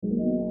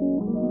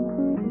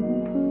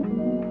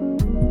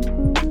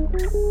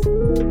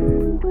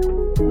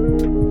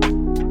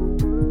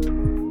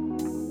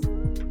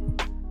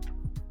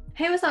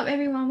up,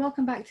 everyone?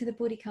 Welcome back to the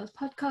BaldyCurls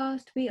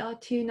podcast. We are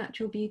two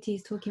natural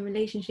beauties talking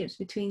relationships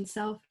between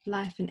self,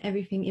 life, and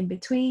everything in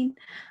between.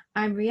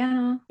 I'm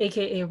Rihanna,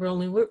 aka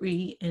Rolling with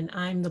Ree, and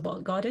I'm the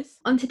bald goddess.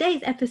 On today's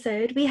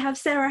episode, we have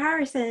Sarah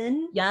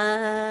Harrison.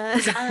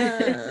 Yes.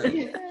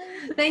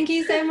 Thank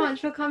you so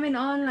much for coming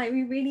on.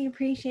 We really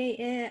appreciate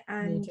it.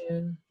 And Me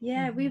too.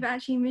 We've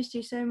actually missed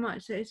you so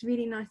much, so it's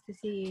really nice to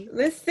see you.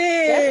 Listen,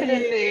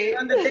 Definitely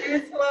on the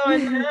dance floor.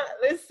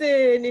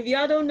 Listen, if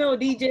y'all don't know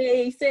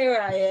DJ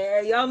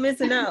Sarah, y'all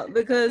missing out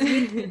because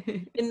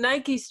we in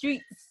Nike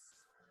Streets,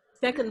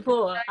 second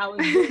floor. I was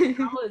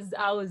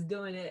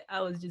doing it.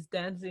 I was just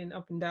dancing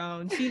up and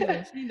down. She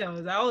knows.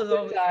 I was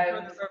always in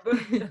front of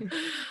her.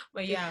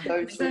 But yeah.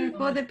 So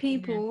for the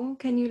people,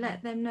 can you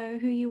let them know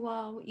who you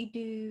are, what you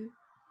do,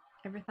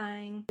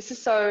 everything? This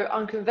is so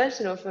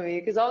unconventional for me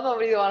because I'm not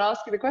really the one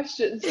asking the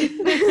questions.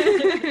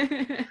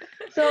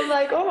 So I'm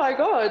like, oh my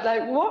God,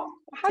 what?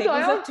 How do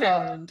I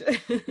answer?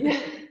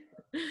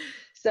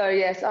 So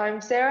yes,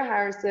 I'm Sarah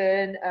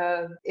Harrison.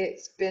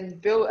 It's been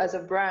built as a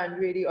brand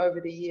really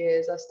over the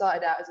years. I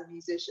started out as a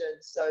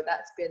musician, so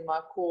that's been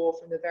my core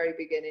from the very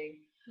beginning.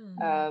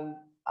 I'm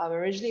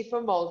originally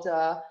from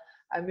Malta.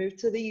 I moved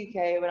to the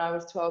UK when I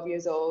was 12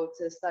 years old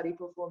to study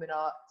performing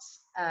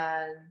arts.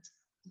 And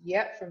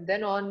from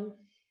then on,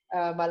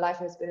 my life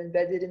has been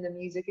embedded in the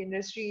music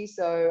industry.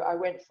 So I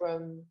went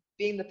from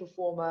being the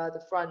performer,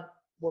 the front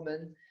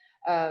woman,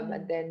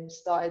 and then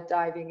started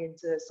diving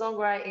into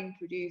songwriting,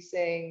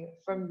 producing.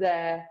 From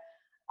there,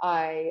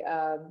 I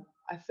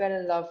fell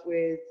in love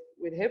with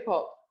hip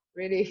hop.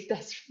 Really,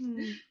 that's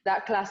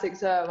that classic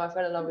term. I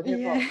fell in love with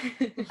hip hop,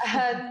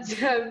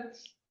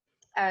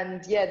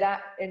 and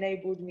that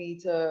enabled me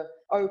to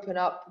open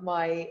up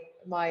my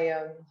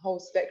whole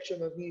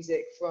spectrum of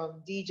music,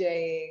 from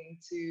DJing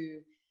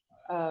to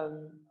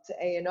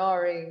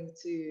A&Ring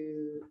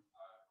to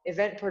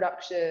event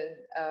production.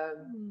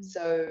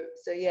 So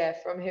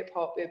from hip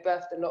hop, it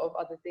birthed a lot of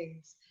other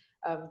things.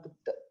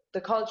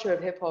 The culture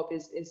of hip hop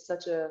is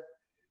such a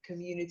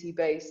community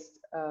based,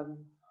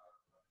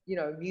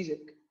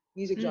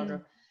 music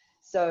genre.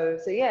 So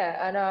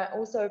and I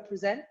also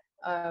present.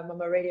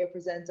 I'm a radio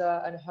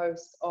presenter and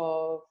host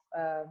of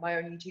my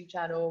own YouTube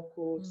channel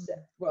called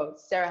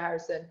Sarah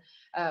Harrison,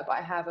 but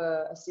I have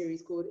a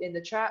series called In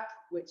the Trap,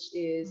 which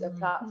is a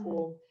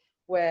platform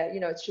where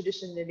it's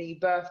traditionally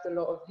birthed a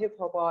lot of hip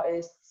hop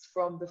artists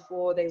from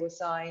before they were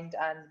signed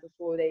and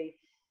before they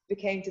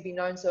became to be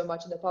known so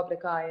much in the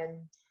public eye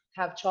and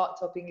have chart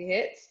topping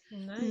hits.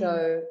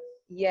 So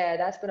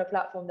that's been a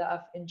platform that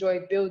I've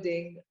enjoyed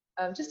building,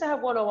 just to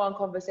have one-on-one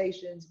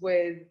conversations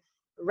with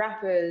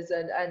rappers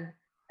and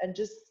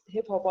just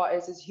hip hop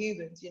artists as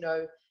humans.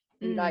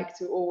 We like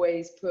to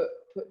always put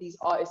these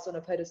artists on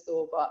a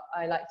pedestal, but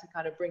I like to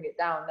kind of bring it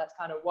down. That's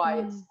kind of why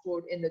it's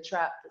called In the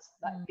Trap. It's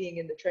like being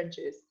in the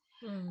trenches.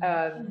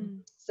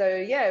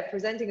 So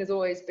presenting has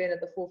always been at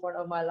the forefront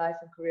of my life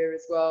and career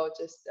as well,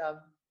 just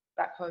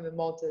back home in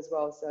Malta as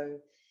well.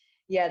 So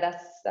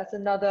that's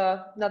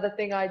another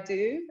thing I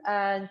do,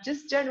 and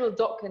just general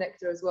dot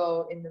connector as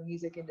well in the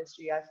music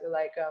industry. I feel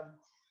like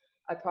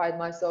I pride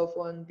myself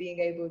on being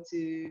able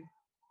to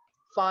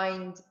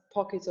find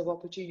pockets of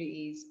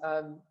opportunities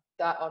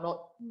that are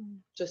not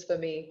just for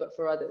me but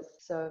for others.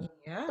 So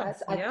I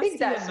think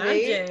that's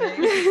me.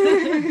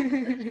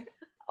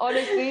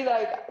 Honestly,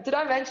 did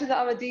I mention that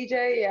I'm a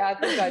DJ? Yeah, I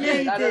think I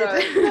did. I don't know.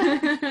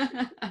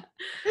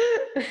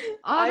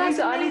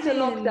 I need to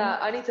lock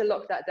that. I need to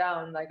lock that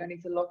down. I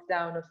need to lock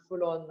down a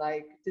full-on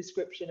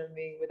description of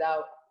me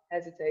without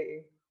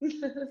hesitating.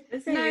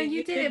 No,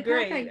 you did it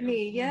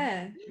perfectly.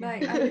 Yeah,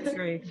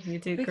 you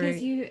did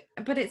great.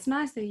 But it's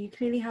nice though. You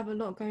clearly have a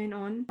lot going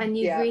on, and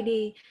you've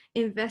really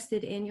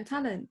invested in your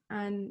talent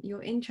and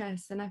your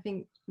interests. And I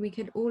think we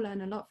could all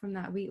learn a lot from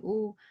that. We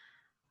all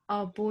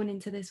are born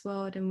into this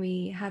world and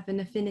we have an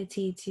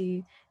affinity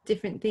to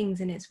different things,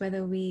 and it's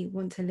whether we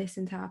want to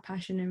listen to our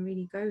passion and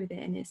really go with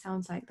it. And it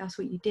sounds like that's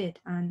what you did.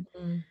 And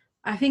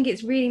I think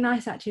it's really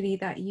nice actually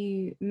that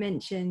you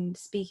mentioned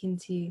speaking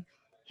to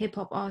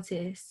hip-hop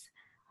artists,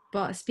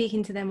 but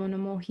speaking to them on a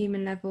more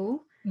human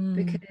level,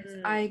 because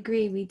I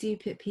agree, we do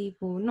put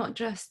people, not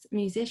just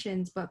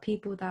musicians, but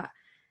people that,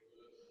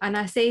 and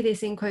I say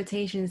this in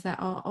quotations,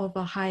 that are of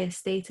a higher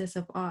status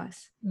of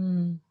us.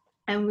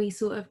 And we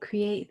sort of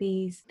create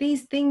these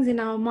things in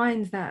our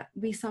minds that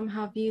we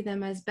somehow view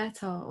them as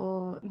better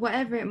or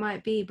whatever it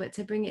might be, but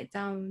to bring it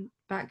down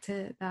back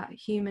to that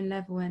human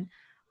level. And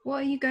what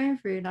are you going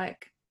through?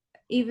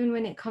 Even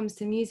when it comes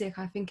to music,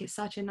 I think it's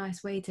such a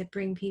nice way to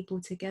bring people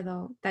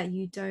together that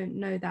you don't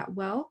know that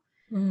well.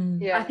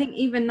 I think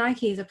even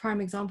Nike is a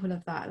prime example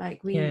of that.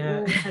 We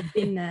all have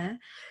been there,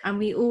 and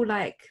we all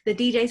the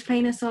DJ's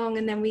playing a song,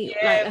 and then we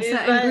a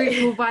certain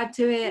group will vibe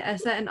to it, a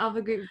certain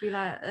other group will be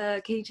like,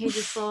 can you change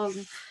the song?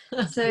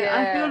 So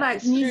I feel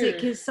like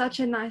music is such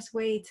a nice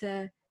way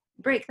to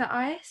break the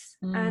ice.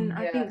 And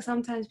I think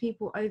sometimes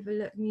people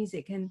overlook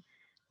music and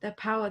the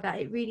power that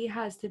it really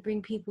has to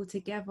bring people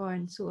together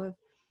and sort of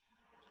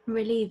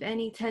relieve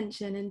any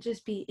tension and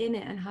just be in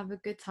it and have a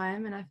good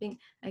time. And I think,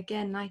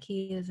 again,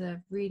 Nike is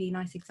a really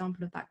nice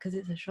example of that, because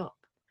it's a shop.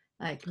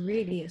 Like,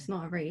 really, it's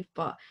not a rave,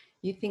 but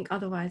you'd think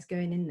otherwise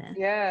going in there.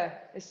 Yeah,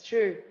 it's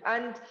true.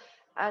 And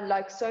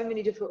like so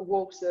many different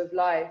walks of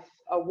life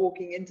are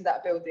walking into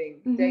that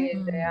building day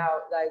in, day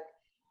out. Like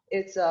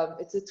it's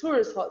a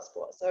tourist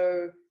hotspot.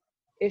 So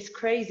it's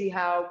crazy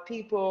how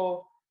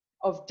people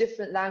of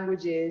different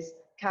languages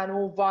can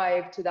all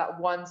vibe to that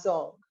one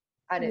song,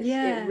 and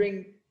it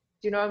ring.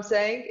 Do you know what I'm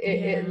saying?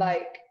 It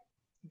like,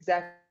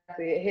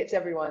 exactly, it hits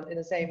everyone in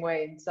the same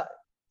way, and so,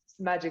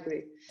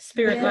 magically.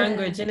 Spirit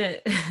language,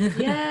 innit?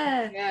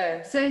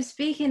 Yeah. So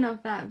speaking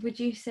of that, would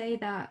you say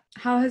that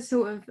how has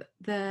sort of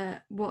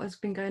what has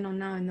been going on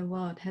now in the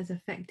world has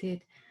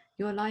affected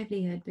your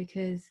livelihood?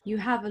 Because you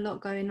have a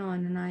lot going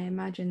on, and I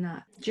imagine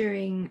that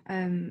during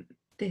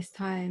this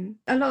time,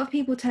 a lot of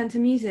people turn to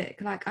music.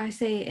 Like I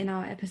say in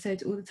our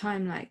episodes all the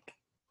time, like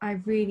I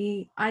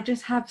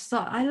just have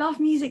I love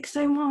music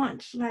so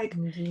much. Like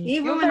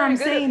even You're when very I'm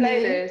good saying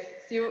at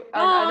playlists.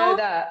 I know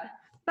that.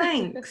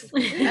 Thanks.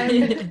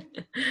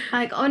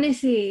 Like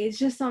honestly, it's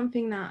just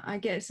something that I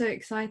get so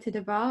excited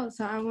about.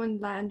 So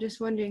I'm just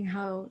wondering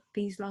how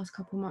these last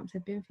couple months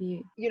have been for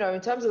you. You know,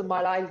 in terms of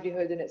my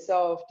livelihood in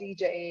itself,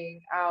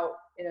 DJing out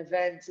in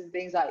events and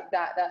things like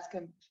that, that's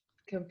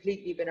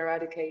completely been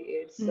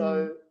eradicated.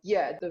 So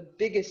yeah, the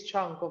biggest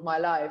chunk of my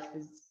life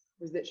was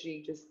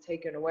literally just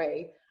taken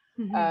away.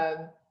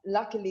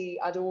 Luckily,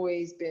 I'd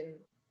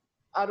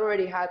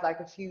already had like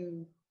a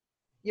few,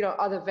 you know,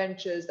 other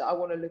ventures that I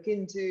want to look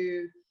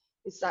into.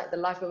 It's like the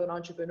life of an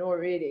entrepreneur,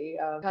 really.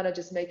 Kind of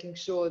just making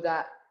sure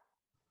that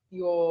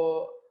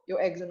your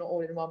eggs are not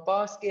all in one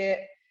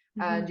basket,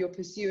 and you're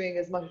pursuing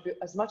as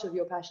much of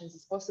your passions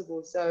as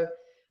possible. So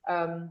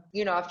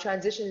you know, I've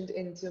transitioned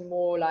into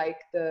more like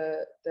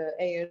the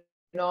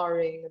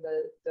A&Ring and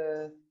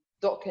the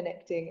dot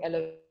connecting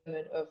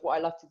element of what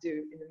I love to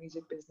do in the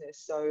music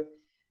business. So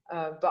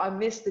but I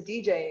miss the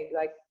DJing.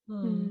 Like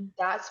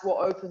that's what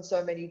opened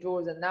so many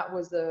doors, and that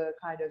was the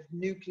kind of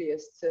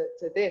nucleus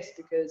to this,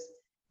 because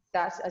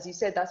that's, as you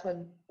said, that's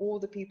when all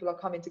the people are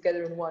coming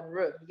together in one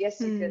room.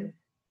 Yes, you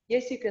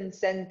can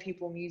send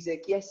people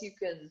music. Yes, you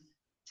can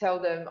tell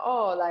them,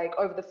 oh, like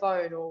over the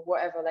phone or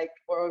whatever, like,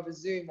 or over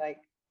Zoom, like,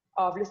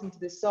 oh, I've listened to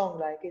this song,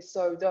 like it's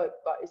so dope.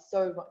 But it's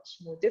so much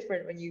more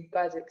different when you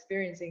guys are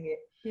experiencing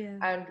it.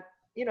 And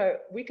you know,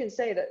 we can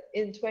say that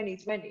in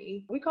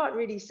 2020, we can't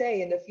really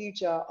say in the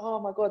future, oh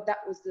my God, that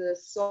was the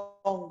song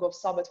of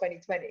summer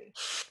 2020.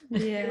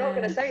 You're not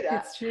going to say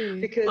that. It's true.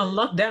 Because on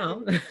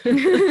lockdown.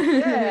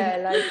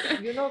 yeah,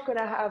 like you're not going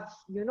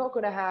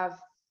to have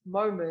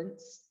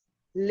moments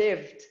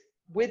lived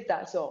with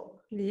that song.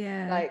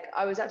 Like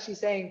I was actually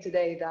saying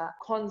today that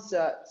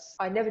concerts,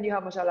 I never knew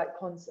how much I like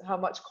how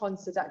much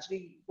concerts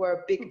actually were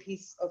a big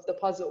piece of the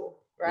puzzle,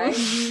 right?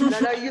 And I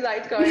know you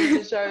liked going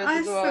to shows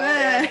as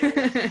well.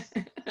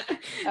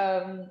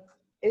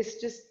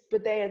 It's just,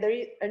 but they're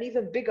an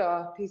even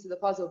bigger piece of the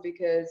puzzle,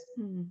 because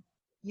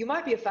you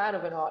might be a fan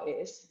of an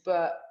artist,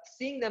 but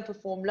seeing them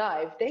perform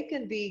live, they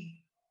can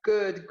be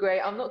good, great.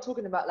 I'm not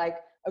talking about like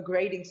a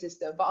grading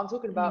system, but I'm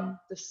talking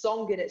about the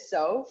song in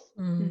itself.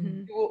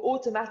 You will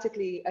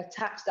automatically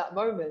attach that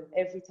moment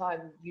every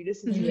time you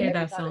listen to it,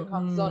 every time it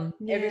comes on,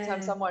 every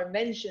time someone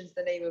mentions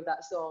the name of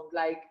that song.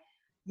 Like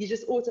you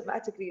just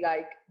automatically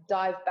like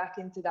dive back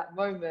into that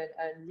moment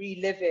and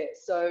relive it.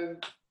 So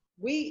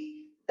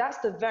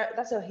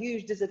that's a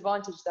huge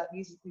disadvantage that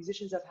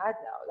musicians have had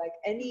now. Like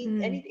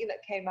anything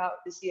that came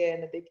out this year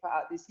and that they put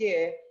out this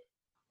year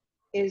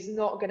is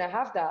not going to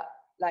have that.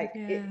 Like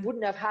it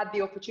wouldn't have had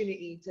the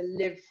opportunity to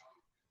live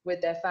with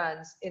their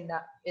fans in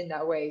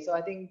that way. So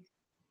I think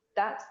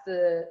that's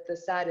the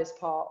saddest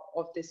part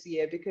of this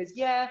year, because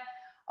we're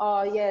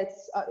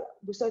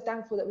so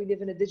thankful that we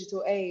live in a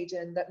digital age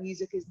and that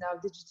music is now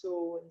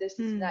digital and this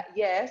and that.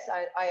 Yes,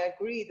 I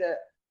agree that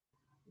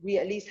we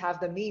at least have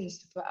the means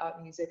to put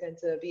out music and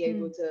to be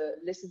able to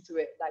listen to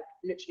it like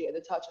literally at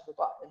the touch of a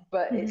button,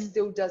 but it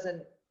still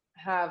doesn't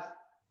have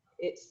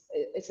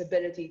its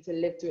ability to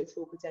live to its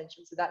full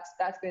potential. So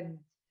that's been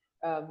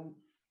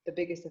the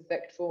biggest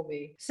effect for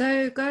me.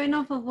 So going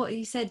off of what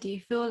you said, do you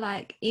feel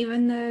like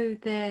even though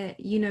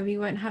we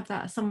won't have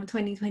that summer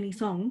 2020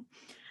 song,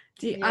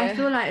 I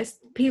feel like it's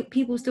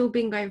people still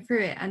been going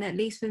through it, and at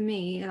least for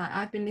me, like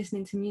I've been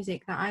listening to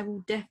music that I will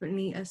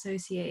definitely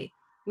associate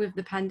with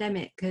the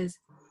pandemic, because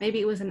maybe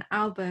it was an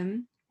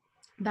album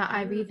that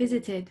I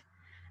revisited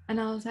and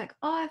I was like,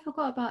 oh, I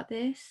forgot about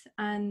this.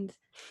 And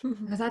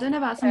because I don't know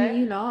about some of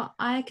you lot,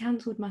 I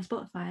cancelled my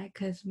Spotify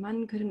because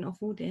man couldn't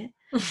afford it.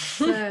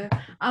 So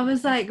I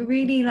was like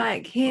really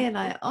like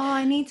oh,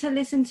 I need to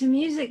listen to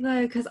music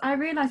though, because I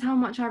realized how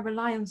much I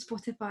rely on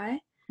Spotify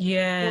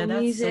for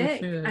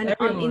music, so true. And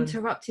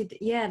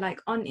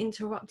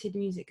uninterrupted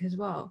music as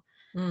well.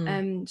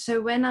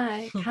 So when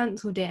I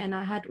cancelled it and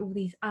I had all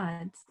these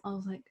ads, I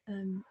was like,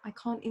 I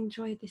can't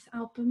enjoy this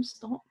album,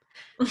 stop.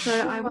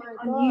 So I went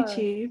on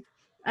YouTube,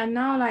 and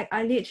now like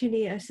I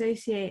literally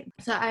associate.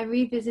 So I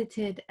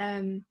revisited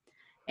a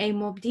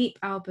Mobb Deep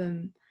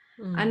album,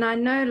 And I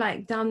know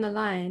like down the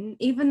line,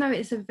 even though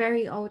it's a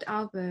very old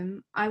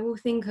album, I will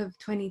think of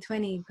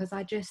 2020 because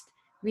I just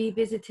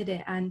revisited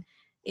it, and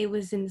it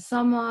was in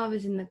summer, I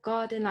was in the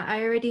garden, like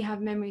I already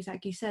have memories,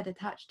 like you said,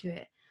 attached to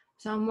it.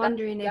 So I'm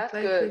wondering if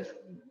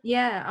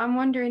I'm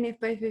wondering if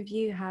both of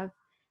you have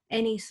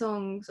any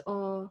songs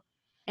or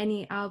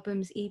any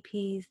albums,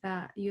 EPs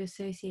that you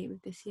associate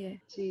with this year.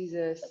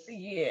 Jesus.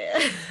 Yeah.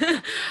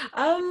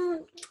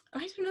 I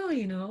don't know,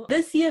 you know.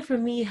 This year for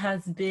me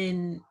has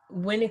been,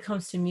 when it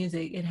comes to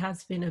music, it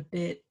has been a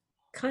bit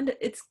kind of,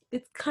 it's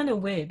kind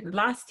of weird.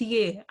 Last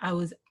year I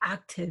was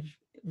active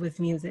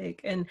with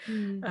music, and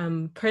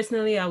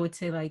personally I would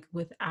say like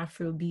with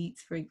Afro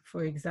beats,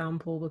 for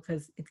example,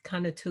 because it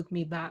kind of took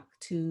me back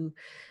to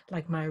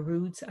like my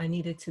roots. I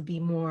needed to be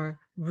more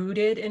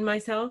rooted in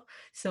myself,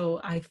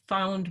 so I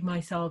found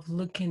myself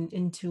looking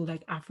into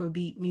like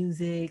Afrobeat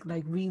music,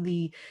 like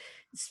really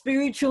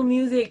spiritual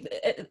music.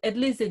 At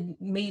least it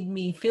made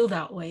me feel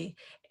that way.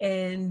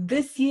 And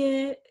this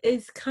year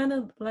is kind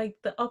of like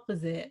the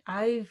opposite.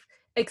 I've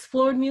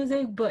explored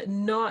music, but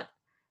not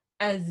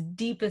as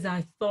deep as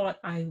I thought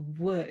I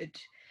would.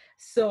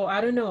 So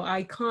I don't know.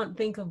 I can't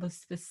think of a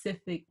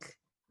specific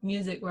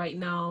music right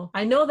now.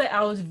 I know that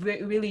I was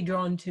really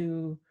drawn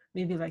to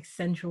maybe like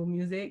sensual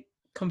music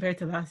compared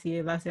to last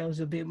year. Last year I was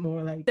a bit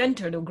more like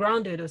centered or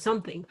grounded or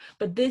something.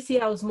 But this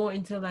year I was more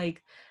into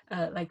like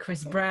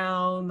Chris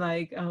Brown,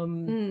 like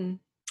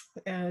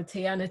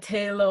Tiana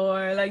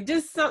Taylor, like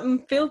just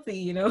something filthy,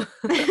 you know.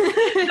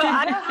 So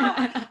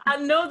I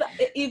know that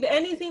if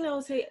anything, I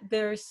would say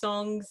there are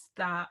songs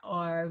that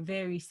are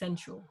very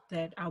sensual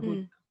that I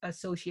would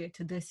associate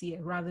to this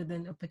year rather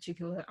than a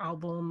particular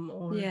album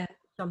or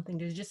something.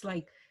 There's just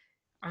like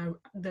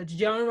the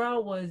genre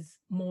was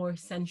more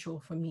sensual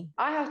for me.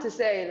 I have to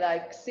say,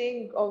 like,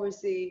 seeing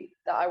obviously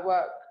that I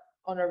work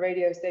on a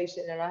radio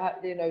station and I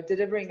have, you know,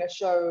 delivering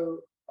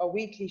a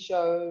weekly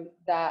show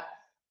that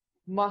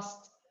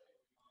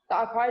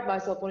I pride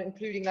myself on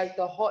including like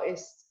the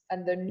hottest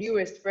and the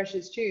newest,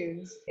 freshest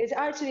tunes. It's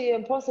actually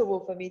impossible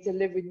for me to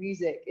live with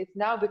music. It's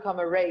now become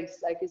a race.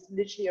 Like it's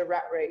literally a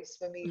rat race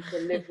for me to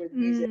live with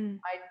music.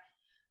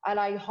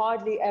 I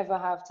hardly ever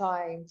have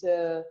time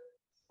to,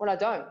 well, I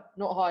don't,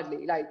 not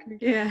hardly. Like,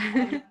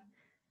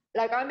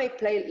 like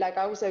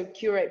I also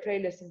curate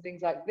playlists and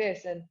things like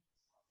this. And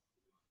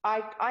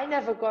I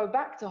never go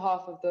back to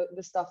half of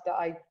the stuff that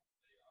I,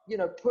 you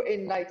know, put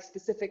in like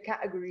specific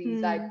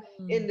categories, like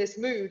in this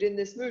mood,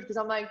 because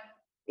I'm like,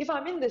 if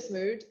I'm in this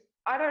mood,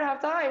 I don't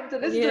have time to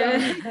listen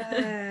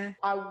to it.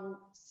 I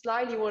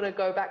slightly want to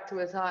go back to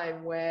a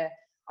time where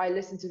I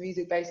listen to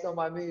music based on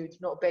my mood,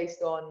 not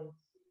based on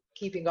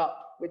keeping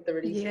up with the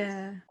releases.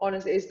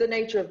 Honestly, it's the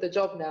nature of the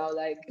job now.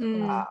 Like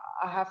I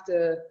have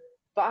to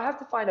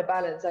find a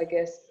balance, I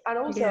guess. And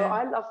also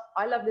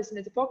I love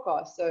listening to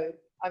podcasts. So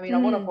I mean,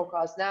 I'm on a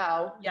podcast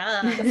now.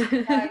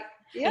 Like,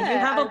 and you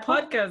have a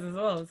podcast as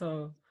well,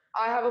 so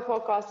I have a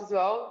podcast as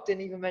well.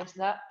 Didn't even mention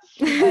that.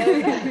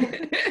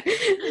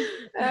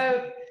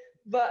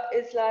 But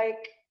it's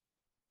like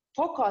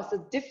podcasts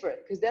are different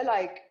because they're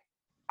like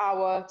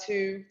hour,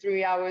 2,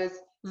 3 hours.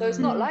 So it's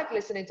not like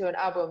listening to an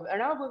album.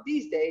 An album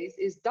these days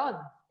is done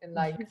in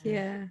like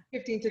 15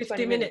 to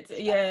 20 minutes.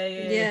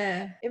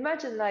 Yeah.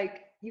 Imagine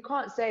like you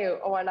can't say,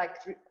 oh, I like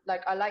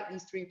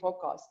these 3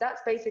 podcasts.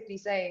 That's basically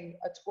saying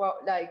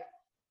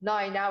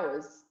 9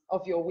 hours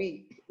of your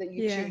week that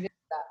you tune into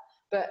that.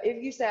 But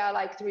if you say I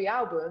like 3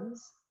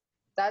 albums,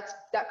 that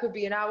could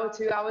be an hour,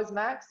 2 hours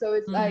max. So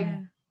it's like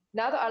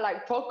now that I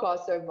like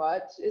podcasts so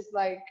much, it's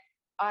like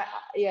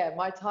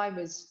my time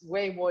is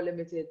way more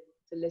limited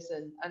to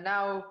listen. And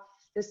now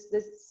there's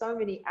so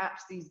many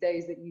apps these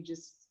days that you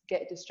just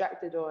get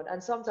distracted on.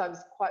 And sometimes,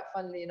 quite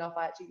funnily enough,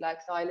 I actually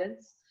like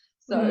silence.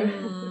 So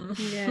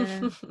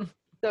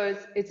so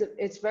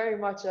it's very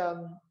much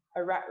a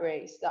rat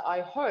race that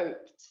I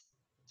hoped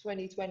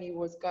 2020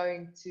 was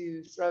going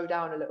to slow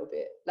down a little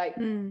bit. Like,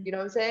 you know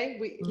what I'm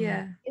saying?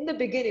 In the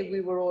beginning,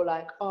 we were all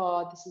like,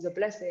 oh, this is a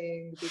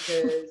blessing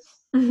because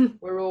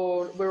we're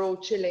all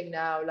chilling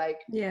now. Like,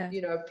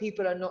 you know,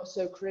 people are not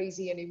so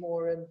crazy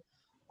anymore and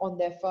on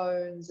their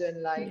phones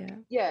and like,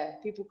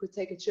 people could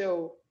take a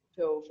chill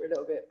pill for a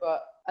little bit.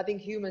 But I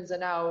think humans are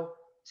now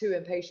too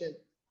impatient.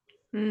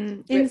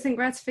 Instant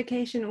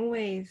gratification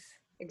always.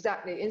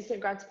 Exactly.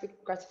 Instant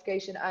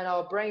gratification. And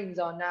our brains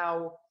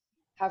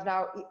have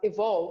now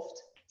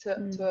evolved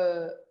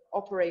to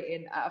operate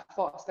in at a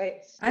fast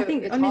pace. I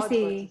think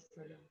honestly,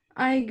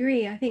 I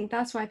agree. I think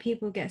that's why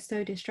people get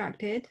so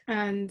distracted,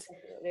 and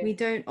we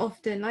don't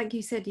often, like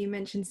you said, you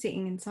mentioned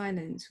sitting in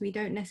silence. We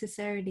don't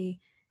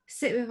necessarily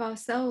sit with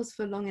ourselves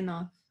for long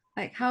enough.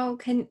 Like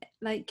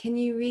can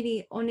you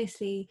really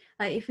honestly,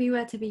 like if we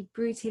were to be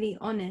brutally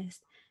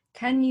honest,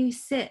 can you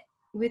sit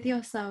with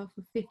yourself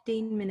for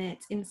 15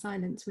 minutes in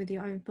silence with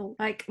your own thoughts?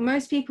 Like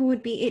most people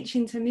would be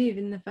itching to move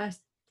in the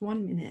first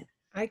 1 minute.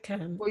 I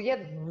can. Well,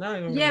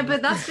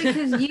 but that's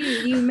because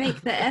you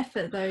make the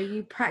effort though.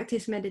 You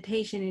practice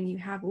meditation and you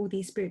have all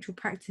these spiritual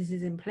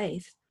practices in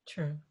place.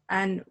 True.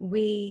 And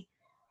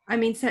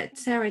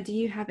Sarah, do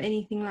you have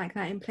anything like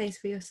that in place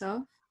for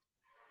yourself?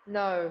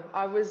 No,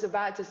 I was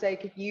about to say,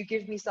 could you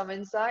give me some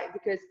insight?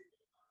 Because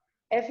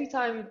every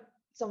time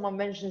someone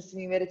mentions to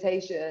me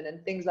meditation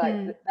and things like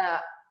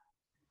that,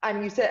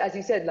 and you said, as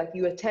you said, like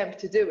you attempt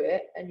to do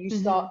it and you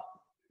start,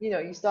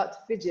 you start to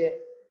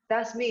fidget.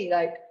 That's me.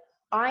 Like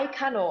I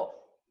cannot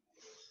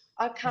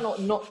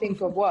not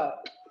think of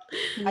work.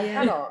 I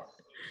cannot.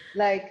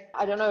 Like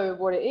I don't know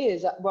what it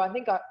is. Well, I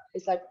think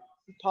it's like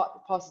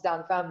passes down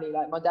the family.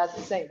 Like my dad's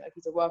the same. Like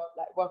he's a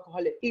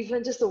workaholic.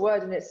 Even just the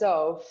word in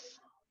itself,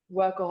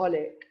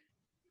 workaholic.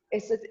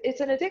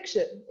 It's an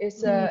addiction.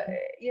 It's an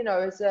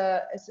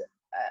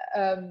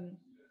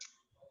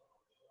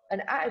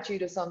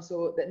attitude of some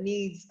sort that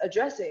needs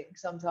addressing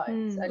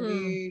sometimes. And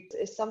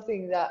it's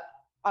something that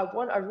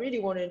I really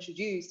want to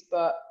introduce.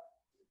 But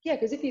yeah,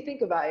 because if you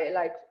think about it,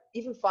 like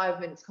even 5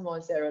 minutes, come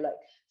on, Sarah, like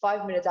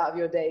 5 minutes out of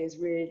your day is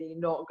really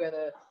not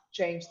gonna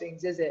change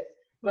things, is it?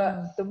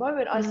 But the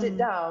moment I sit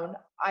down,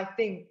 I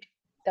think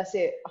that's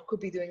it. I could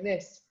be doing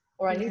this,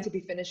 or I need to be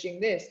finishing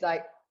this,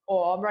 like,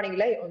 or I'm running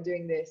late on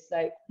doing this.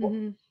 Like,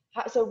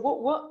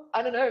 what?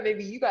 I don't know.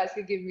 Maybe you guys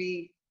could give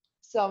me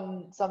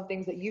some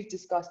things that you've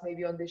discussed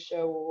maybe on this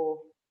show or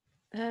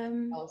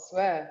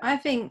elsewhere. I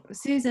think,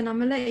 Susan, I'm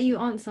gonna let you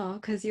answer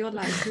because you're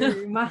like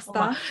guru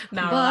master.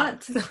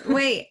 But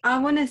wait, I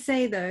want to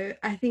say though,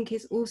 I think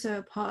it's also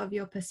a part of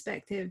your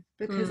perspective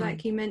because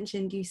like you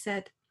mentioned, you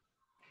said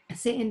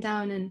sitting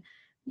down and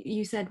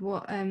you said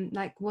what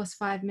like what's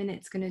 5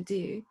 minutes gonna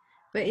do,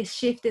 but it's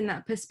shifting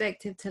that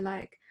perspective to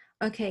like,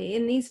 okay,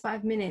 in these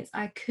 5 minutes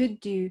I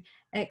could do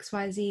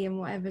XYZ and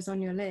whatever's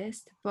on your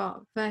list,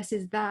 but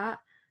versus that,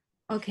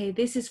 okay,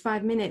 this is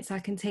 5 minutes I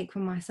can take for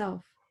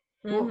myself.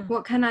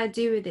 What can I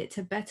do with it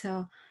to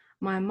better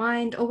my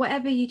mind, or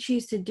whatever you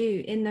choose to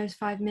do in those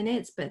 5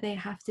 minutes, but they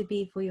have to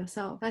be for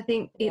yourself. I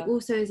think it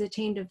also is a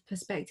change of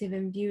perspective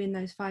and viewing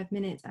those 5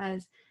 minutes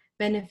as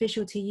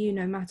beneficial to you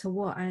no matter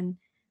what, and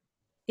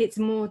it's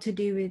more to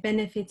do with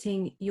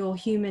benefiting your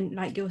human,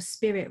 like your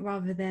spirit,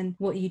 rather than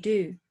what you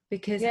do.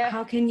 Because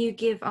how can you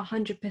give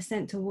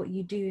 100% to what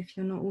you do if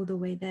you're not all the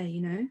way there,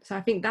 you know? So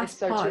I think that's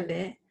part of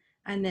it.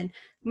 And then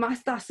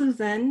Master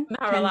Susan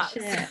can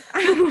share.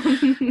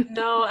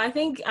 No, I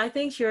think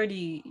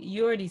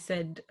you already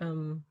said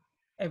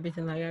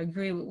everything. Like I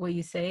agree with what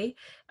you say.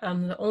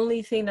 The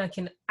only thing I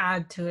can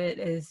add to it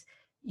is,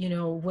 you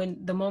know,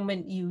 when the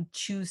moment you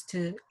choose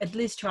to at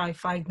least try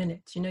 5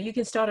 minutes, you know, you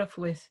can start off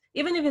with,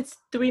 even if it's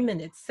 3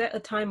 minutes, set a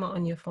timer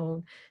on your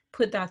phone,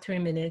 put that 3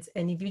 minutes,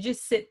 and if you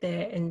just sit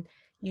there and,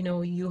 you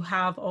know, you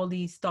have all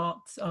these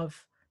thoughts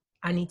of,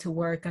 I need to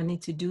work, I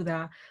need to do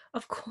that.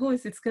 Of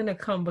course it's going to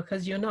come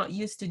because you're not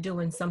used to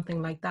doing something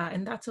like that.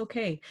 And that's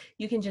okay.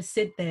 You can just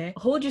sit there,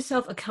 hold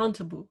yourself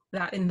accountable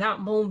that in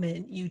that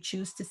moment you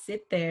choose to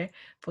sit there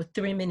for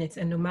 3 minutes.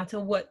 And no matter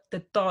what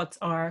the thoughts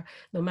are,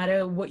 no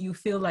matter what you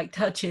feel like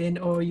touching,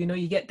 or, you know,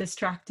 you get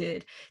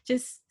distracted,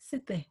 just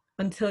sit there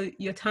until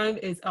your time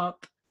is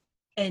up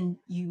and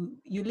you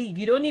leave.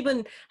 You don't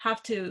even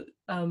have to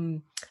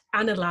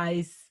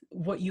analyze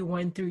what you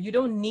went through. You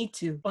don't need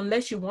to,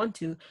 unless you want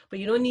to, but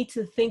you don't need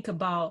to think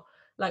about,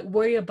 like,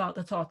 worry about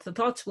the thoughts. The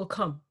thoughts will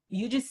come.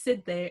 You just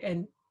sit there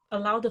and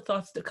allow the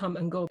thoughts to come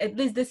and go. At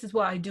least this is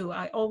what I do.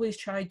 I always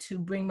try to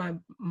bring my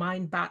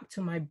mind back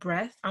to my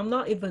breath. I'm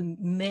not even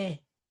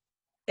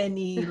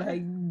any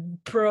like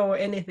pro or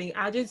anything.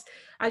 I just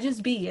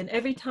be, and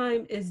every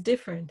time is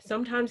different.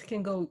 Sometimes it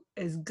can go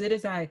as good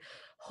as I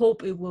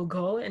hope it will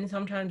go, and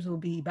sometimes will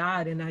be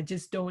bad and I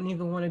just don't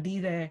even want to be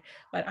there.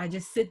 But I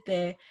just sit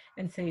there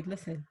and say,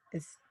 listen,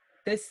 it's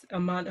this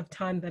amount of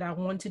time that I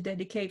want to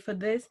dedicate for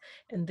this,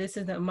 and this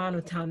is the amount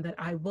of time that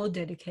I will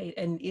dedicate.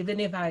 And even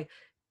if I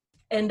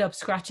end up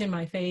scratching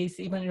my face,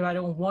 even if I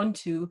don't want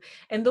to,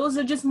 and those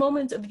are just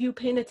moments of you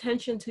paying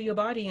attention to your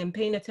body and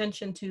paying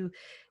attention to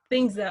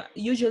things that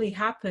usually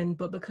happen,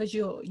 but because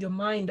your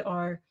mind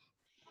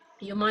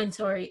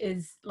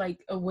is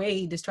like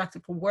away,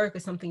 distracted from work or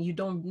something, you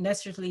don't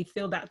necessarily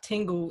feel that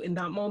tingle in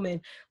that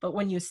moment. But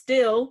when you're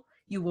still,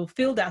 you will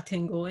feel that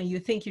tingle and you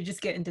think you're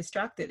just getting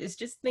distracted. It's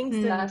just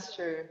things that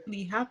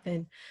really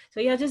happen.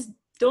 So yeah, just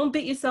don't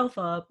beat yourself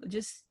up.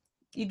 Just,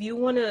 if you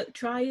want to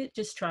try it,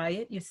 just try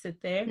it. You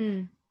sit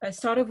there. I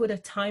started with a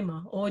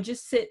timer, or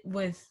just sit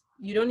with,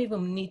 you don't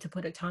even need to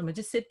put a timer,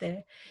 just sit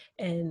there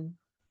and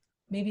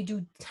maybe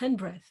do 10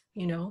 breaths,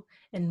 you know,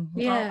 and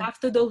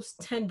after those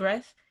 10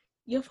 breaths,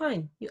 you're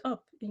fine. You're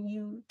up,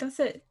 and that's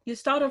it. You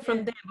start off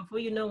from there. Before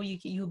you know,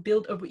 you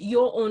build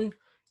your own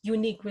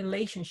unique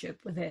relationship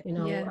with it. You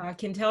know, I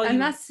can tell you.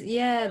 And that's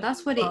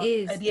what it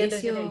is. At the end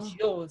of the day, it's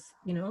yours.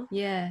 You know.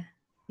 Yeah.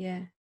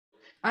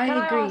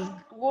 I agree.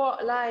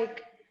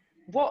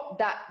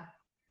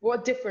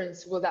 What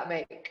difference will that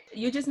make?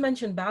 You just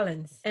mentioned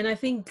balance, and I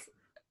think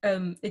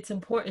it's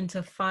important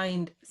to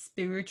find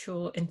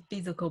spiritual and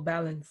physical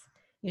balance.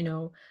 You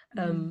know,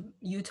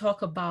 you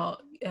talk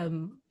about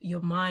your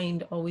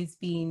mind always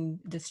being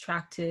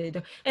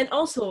distracted. And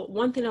also,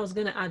 one thing I was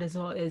going to add as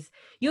well is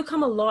you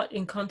come a lot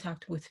in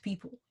contact with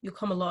people. You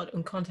come a lot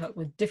in contact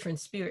with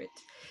different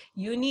spirits.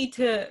 You need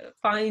to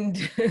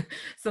find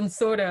some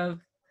sort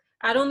of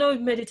I don't know if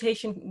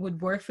meditation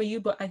would work for you,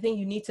 but I think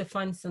you need to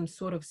find some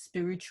sort of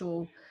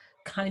spiritual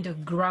kind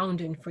of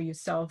grounding for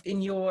yourself.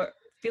 In your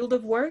field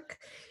of work,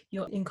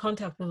 you're in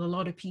contact with a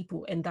lot of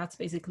people, and that's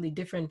basically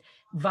different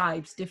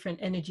vibes, different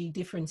energy,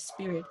 different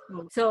spirit.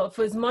 So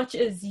for as much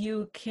as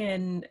you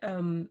can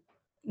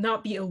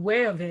not be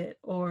aware of it,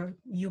 or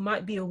you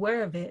might be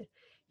aware of it,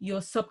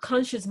 your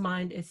subconscious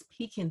mind is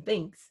speaking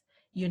things,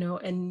 you know,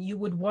 and you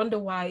would wonder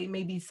why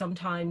maybe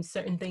sometimes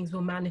certain things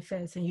will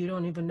manifest and you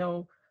don't even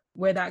know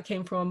where that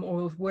came from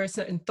or where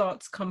certain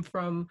thoughts come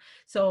from.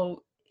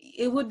 So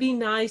it would be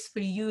nice for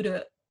you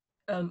to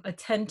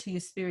attend to your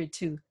spirit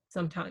too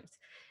sometimes,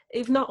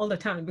 if not all the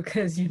time,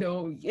 because you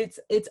know it's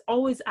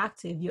always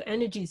active. Your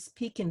energy is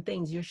speaking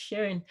things, you're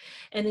sharing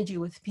energy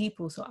with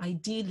people. So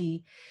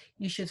ideally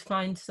you should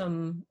find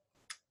some,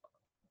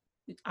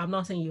 I'm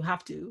not saying you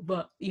have to,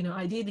 but you know,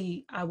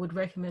 ideally I would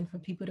recommend for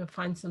people to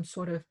find some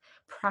sort of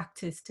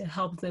practice to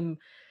help them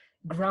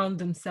ground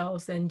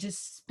themselves and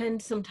just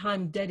spend some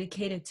time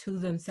dedicated to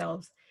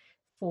themselves,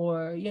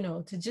 for, you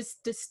know, to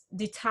just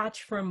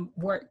detach from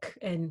work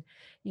and,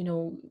 you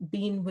know,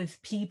 being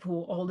with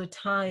people all the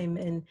time.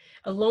 And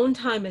alone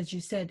time, as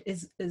you said,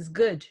 is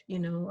good. You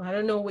know, I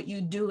don't know what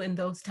you do in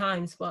those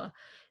times, but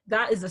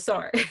that is a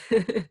start.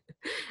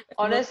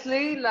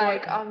 Honestly,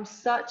 like I'm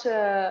such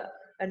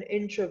an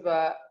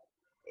introvert,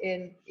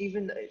 in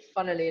even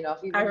funnily enough,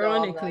 even though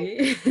I'm like,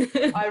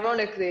 Ironically.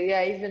 ironically,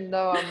 yeah, even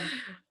though I'm,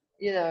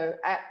 you know,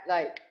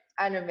 like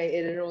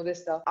animated and all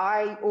this stuff,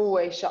 I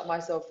always shut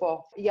myself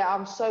off. Yeah,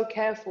 I'm so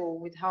careful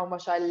with how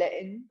much I let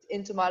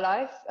into my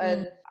life,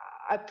 and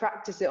I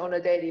practice it on a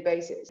daily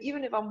basis.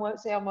 Even if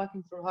say I'm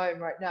working from home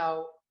right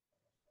now,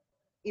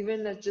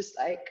 even just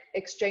like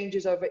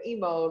exchanges over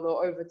email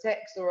or over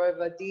text or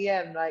over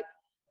DM, like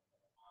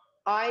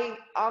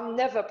I'm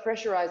never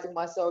pressurizing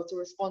myself to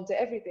respond to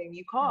everything.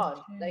 You can't.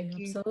 Okay, Like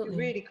you absolutely.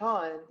 really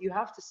can't. You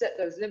have to set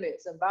those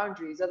limits and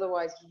boundaries,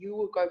 otherwise you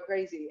will go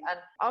crazy. And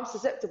I'm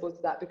susceptible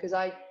to that because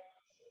I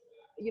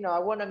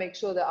want to make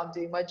sure that I'm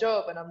doing my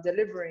job and I'm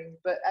delivering.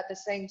 But at the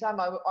same time,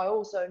 I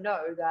also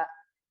know that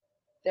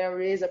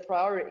there is a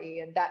priority,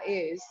 and that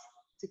is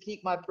to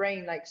keep my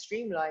brain like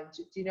streamlined.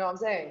 Do you know what I'm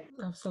saying?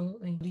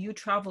 Absolutely. Do you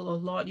travel a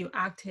lot? You're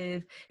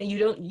active, and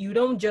you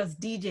don't just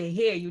DJ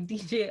here. You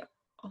DJ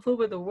all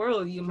over the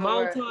world. You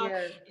Malta,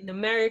 Yeah. in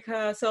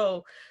America.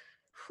 So,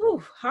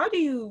 how do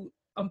you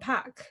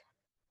unpack?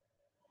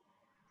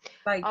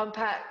 Like,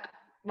 Unpack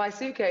my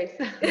suitcase.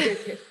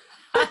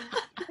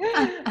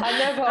 I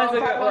never that's a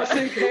unpack good my one.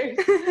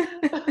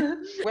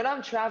 suitcase. When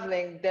I'm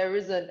traveling, there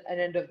isn't an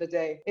end of the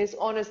day. It's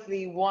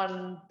honestly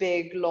one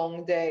big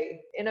long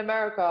day. In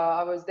America,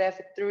 I was there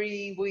for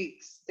 3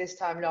 weeks this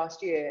time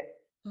last year.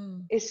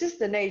 It's just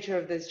the nature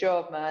of this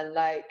job, man.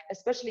 Like,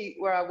 especially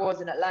where I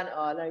was in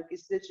Atlanta, like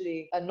it's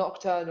literally a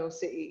nocturnal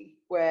city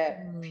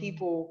where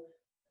people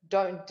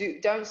don't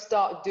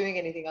start doing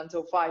anything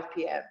until 5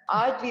 p.m.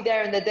 I'd be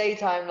there in the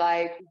daytime,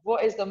 like,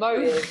 what is the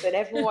motive? And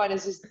everyone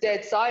is just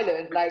dead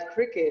silent, like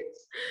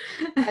crickets.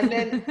 And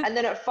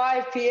then at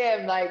 5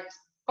 p.m., like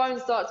phone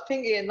starts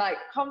pinging, like,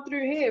 come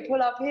through here,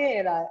 pull up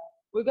here, like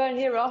we're going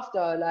here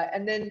after, like,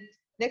 and then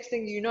next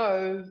thing you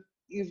know,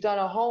 you've done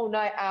a whole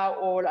night out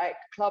or like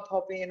club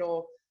hopping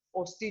or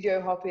studio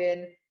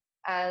hopping,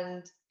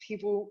 and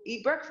people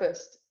eat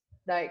breakfast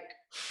like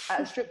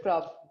at a strip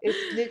club.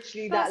 It's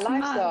literally that That's mad.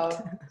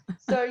 lifestyle.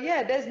 So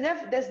yeah,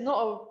 there's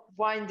not a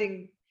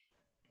winding,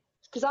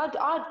 because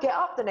I'd get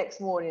up the next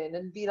morning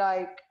and be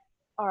like,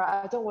 all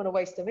right, I don't want to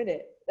waste a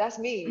minute. That's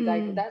me.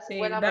 Like that's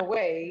when see, I'm that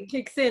away.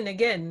 kicks in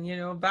again, you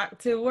know, back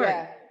to work.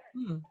 Yeah.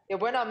 Yeah,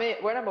 when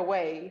I'm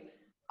away,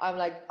 I'm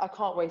like, I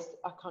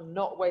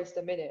cannot waste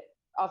a minute.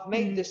 I've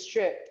made this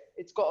trip.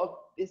 It's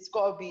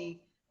gotta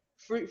be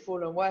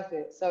fruitful and worth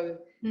it. So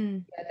yeah,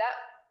 that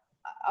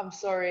I'm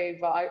sorry,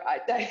 but I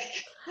Let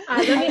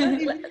I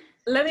me don't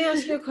let me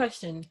ask even you a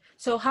question.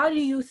 So how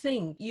do you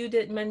think, you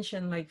did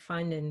mention like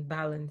finding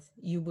balance,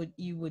 you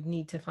would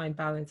need to find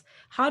balance.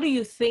 How do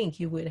you think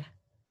you would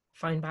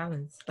find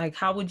balance? Like,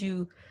 how would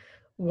you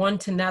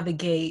want to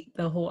navigate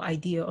the whole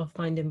idea of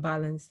finding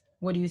balance?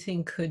 What do you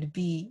think could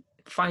be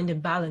finding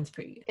balance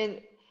for you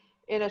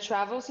in a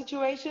travel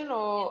situation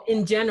or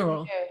in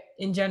general? yeah.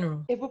 In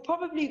general. It would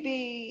probably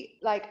be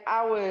like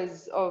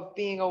hours of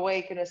being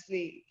awake and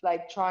asleep,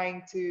 like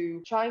trying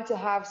to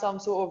have some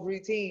sort of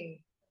routine.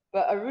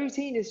 But a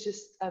routine is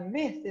just a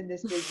myth in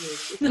this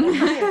business. It's a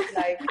myth.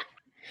 Like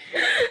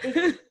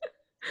it's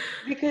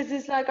because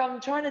it's like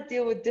I'm trying to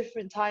deal with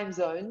different time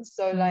zones.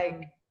 So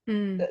like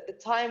the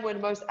time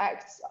when most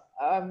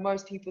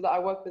people that I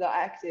work with are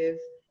active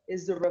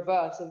is the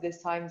reverse of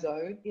this time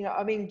zone.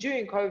 I mean,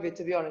 during COVID,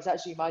 to be honest,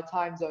 actually my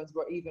time zones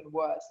were even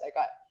worse. Like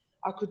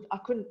I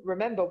couldn't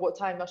remember what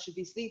time I should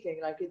be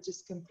sleeping. Like it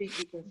just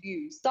completely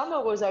confused.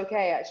 Summer was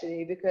okay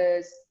actually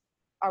because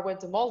I went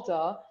to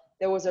Malta.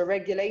 There was a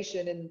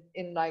regulation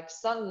in like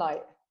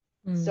sunlight,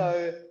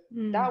 so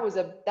that was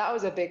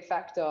a big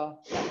factor.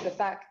 Like the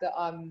fact that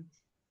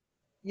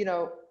you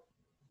know,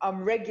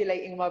 I'm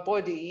regulating my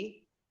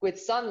body with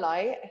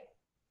sunlight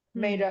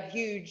made a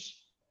huge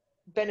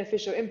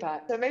beneficial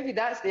impact. So maybe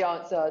that's the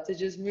answer, to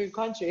just move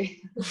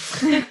country.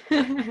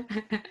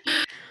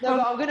 No,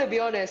 but I'm gonna be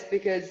honest,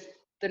 because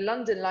the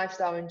London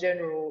lifestyle in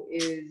general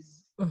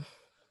is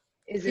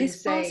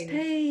it's fast insane.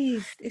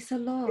 paced, it's a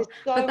lot. It's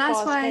so But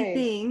that's why I fast-paced.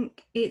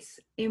 think it's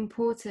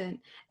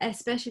important,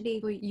 especially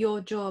for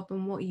your job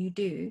and what you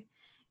do,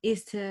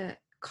 is to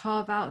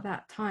carve out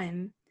that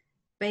time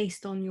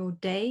based on your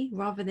day,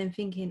 rather than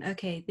thinking,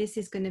 okay, this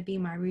is going to be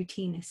my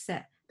routine is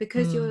set,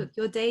 because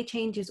your day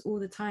changes all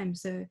the time.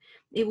 So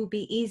it will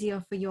be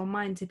easier for your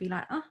mind to be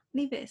like, oh,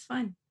 leave it, it's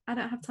fine, I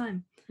don't have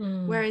time.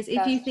 Whereas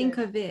if you think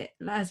of it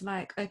as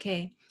like,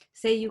 okay,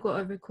 say you got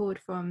to record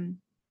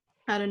from,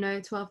 I don't know,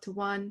 12 to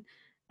 1,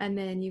 and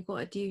then you got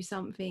to do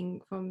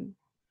something from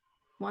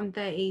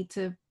 1:30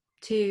 to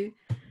 2,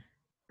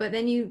 but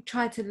then you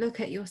try to look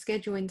at your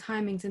schedule and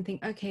timings and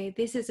think, okay,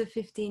 this is a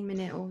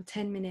 15-minute or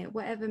 10-minute,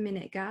 whatever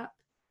minute gap.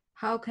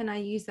 How can I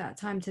use that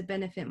time to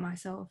benefit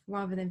myself,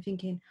 rather than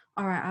thinking,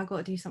 all right, I got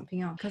to do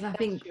something else? Because I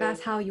think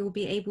that's how you'll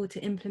be able to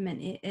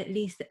implement it at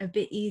least a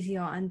bit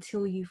easier,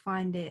 until you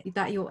find it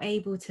that you're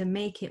able to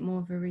make it more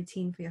of a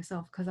routine for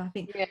yourself. Because I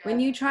think when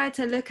you try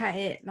to look at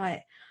it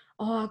like,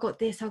 oh, I got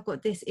this,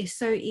 it's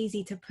so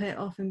easy to put it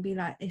off and be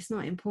like, it's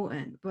not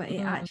important, but it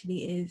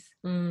actually is.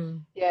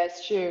 Yeah,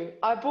 it's true.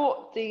 I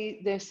bought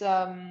this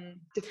diffuser.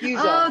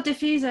 Oh,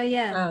 diffuser,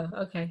 yeah.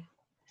 Oh, okay.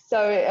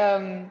 So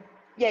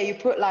yeah, you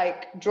put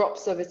like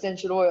drops of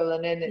essential oil,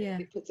 and then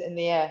it puts it in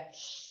the air.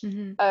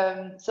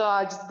 So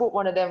I just bought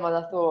one of them, and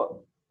I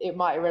thought it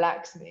might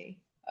relax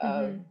me.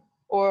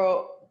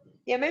 Or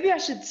yeah, maybe I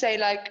should say,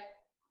 like,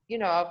 you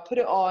know, I'll put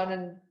it on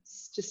and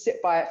just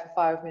sit by it for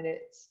 5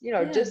 minutes. You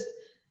know,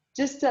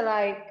 just to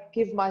like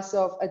give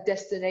myself a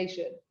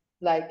destination,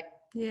 like,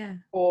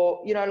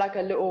 or, you know, like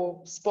a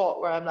little spot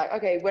where I'm like,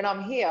 okay, when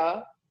I'm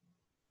here,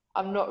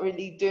 I'm not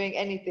really doing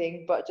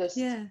anything but just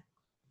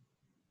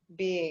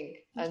being,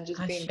 and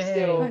just being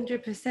still.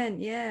 100%,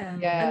 yeah.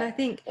 And I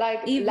think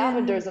like even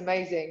lavender is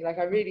amazing. Like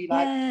I really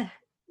like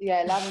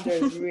lavender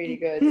is really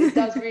good. It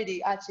does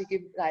really actually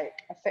give, like,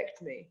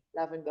 affect me,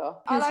 lavender.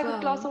 I like a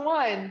glass of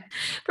wine.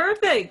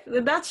 Perfect.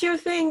 That's your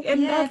thing.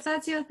 And if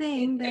that's your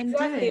thing, then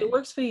exactly, do it. It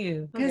works for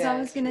you. Because I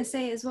was gonna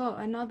say as well,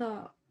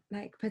 another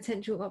like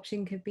potential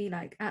option could be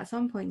like, at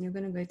some point you're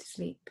gonna go to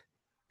sleep.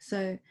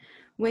 So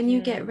when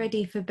you get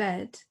ready for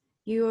bed,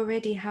 you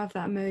already have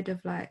that mode of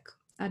like,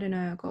 I don't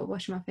know, I've got to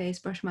wash my face,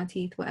 brush my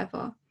teeth,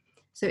 whatever.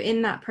 So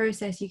in that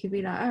process, you could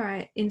be like, all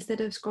right, instead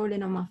of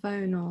scrolling on my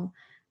phone or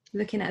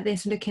looking at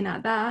this, looking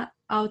at that,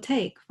 I'll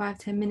take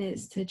 5-10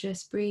 minutes to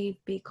just breathe,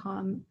 be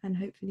calm, and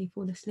hopefully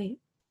fall asleep.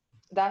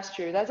 That's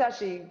true. That's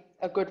actually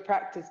a good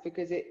practice,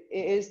 because it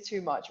is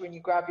too much when you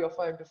grab your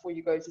phone before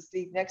you go to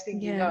sleep. Next thing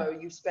you know,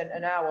 you've spent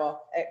an hour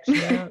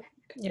extra.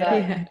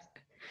 It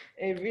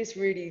is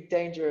really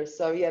dangerous.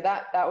 So yeah,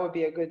 that would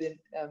be a good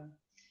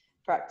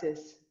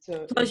practice.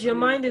 Plus your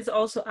mind is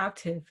also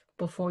active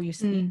before you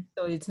sleep,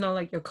 so it's not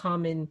like you're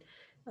calming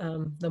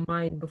the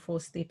mind before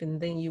sleeping.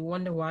 Then you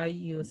wonder why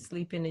you're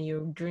sleeping and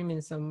you're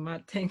dreaming some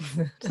mad things.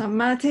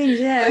 Like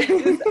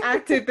just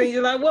active, and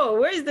you're like, whoa,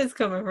 where is this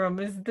coming from?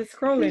 Is this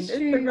scrolling?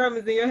 Instagram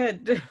is in your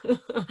head.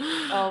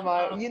 Oh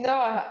my, you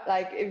know,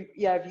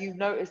 if you've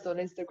noticed on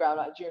Instagram,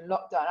 like during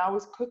lockdown, I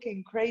was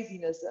cooking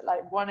craziness at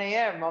like 1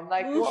 a.m. I'm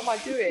like, what am I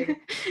doing?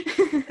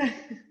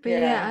 But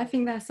yeah, I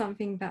think that's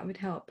something that would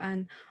help.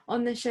 And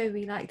on the show,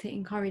 we like to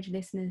encourage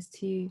listeners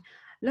to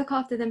look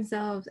after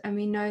themselves, and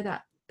we know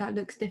that that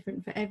looks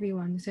different for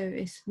everyone. So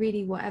it's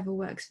really whatever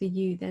works for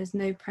you. There's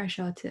no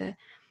pressure to,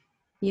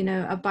 you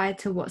know, abide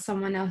to what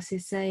someone else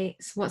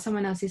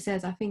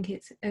says. I think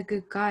it's a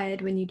good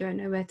guide when you don't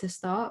know where to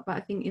start, but I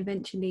think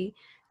eventually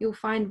you'll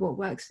find what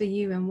works for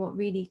you and what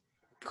really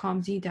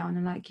calms you down.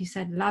 And like you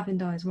said,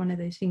 lavender is one of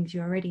those things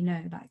you already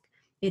know, like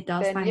it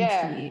does things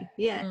for you.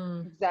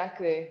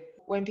 Exactly.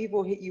 When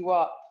people hit you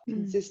up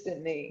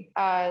consistently,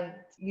 and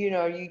you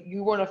know,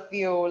 you want to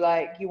feel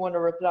like you want to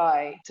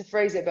reply, to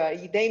phrase it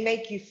better, they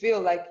make you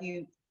feel like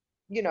you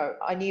know,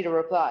 I need a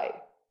reply,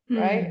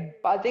 right?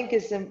 But I think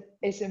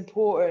it's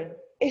important.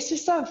 It's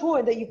just so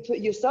important that you put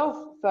yourself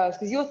first,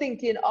 because you're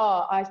thinking,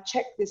 I've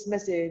checked this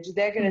message,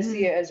 they're going to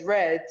see it as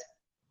read,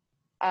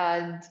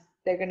 and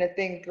they're going to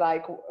think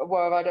like,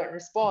 well, if I don't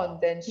respond,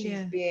 then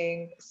she's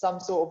being some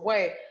sort of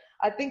way.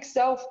 I think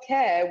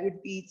self-care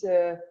would be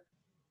to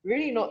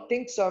really not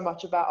think so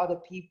much about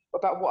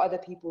about what other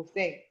people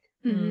think,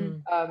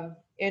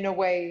 in a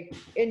way,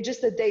 in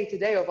just the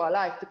day-to-day of our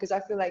life, because I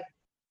feel like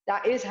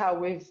that is how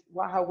we've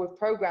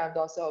programmed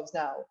ourselves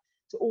now,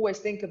 to always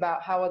think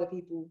about how other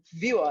people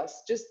view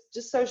us. Just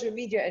social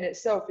media in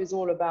itself is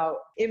all about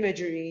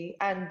imagery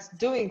and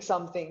doing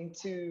something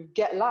to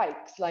get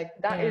likes. Like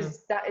that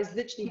is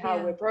literally how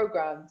we're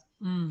programmed.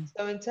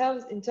 So in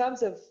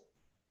terms of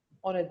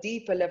on a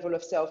deeper level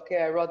of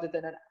self-care, rather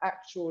than an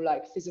actual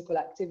like physical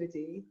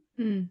activity,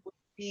 would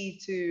be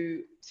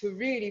to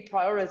really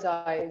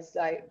prioritize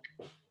like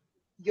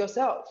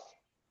yourself,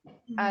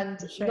 and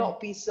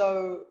not be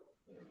so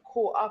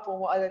caught up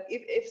on what other,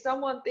 if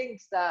someone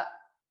thinks that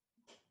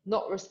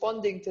not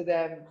responding to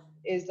them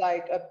is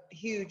like a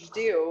huge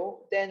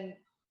deal, then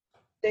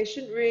they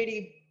shouldn't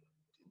really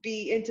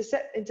be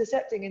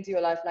intercepting into your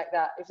life like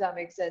that, if that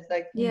makes sense.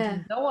 Like, Yeah.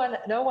 no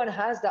one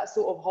has that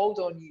sort of hold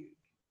on you.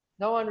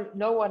 No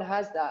one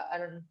has that.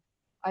 And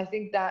I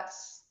think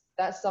that's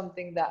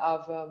something that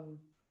I've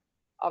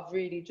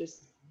really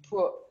just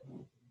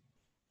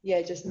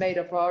just made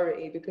a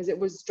priority, because it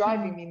was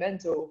driving me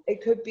mental.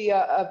 It could be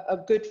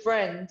a good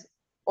friend,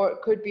 or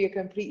it could be a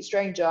complete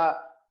stranger.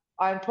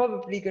 I'm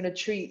probably going to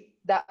treat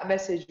that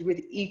message with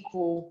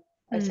equal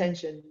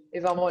attention,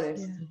 if I'm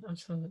honest. Yeah,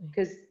 absolutely.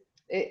 Because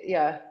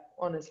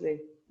honestly.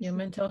 Your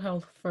mental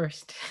health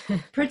first.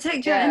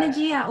 Protect your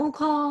energy at all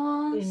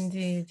costs.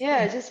 Indeed.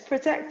 Yeah, just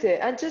protect it.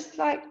 And just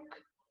like,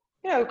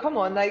 come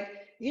on, like,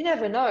 you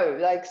never know.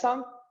 Like,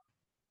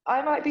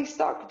 I might be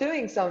stuck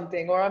doing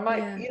something, or I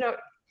might,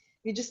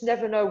 you just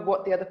never know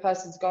what the other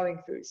person's going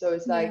through. So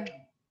it's like,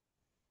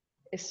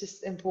 it's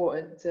just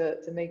important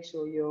to make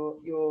sure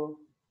you're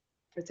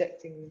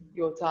protecting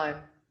your time.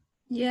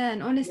 Yeah,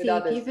 and honestly,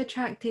 if you've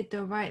attracted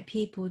the right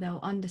people, they'll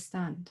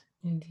understand.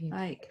 Indeed.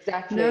 Like,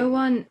 exactly. No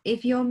one,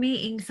 if you're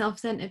meeting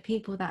self-centered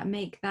people that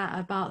make that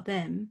about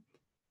them,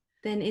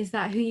 then is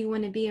that who you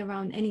want to be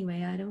around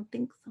anyway? I don't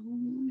think so.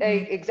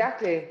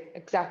 Exactly.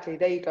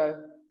 There you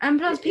go. And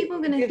plus, people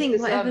are going to think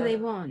whatever they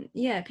want.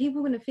 Yeah, people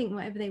are going to think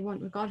whatever they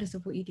want, regardless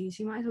of what you do.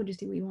 So you might as well just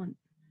do what you want.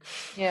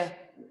 Yeah.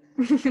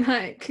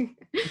 Like,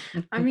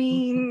 I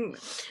mean,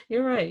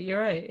 you're right.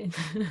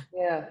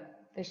 Yeah,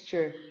 it's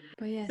true.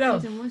 But yeah, so,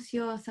 Susan, what's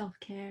your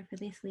self-care for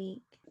this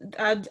week?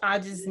 I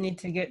just need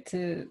to get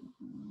to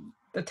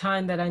the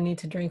time that I need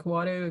to drink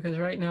water, because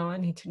right now I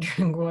need to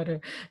drink water.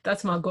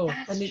 That's my goal.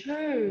 That's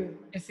true.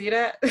 You see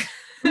that?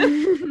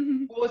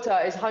 Water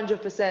is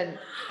 100%.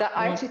 That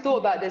I actually thought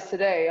about this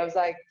today. I was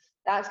like,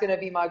 that's going to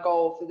be my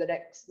goal for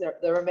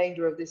the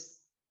remainder of this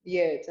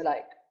year, to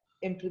like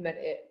implement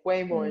it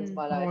way more into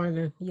my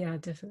life. Yeah,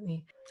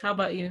 definitely. How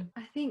about you?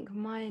 I think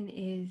mine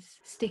is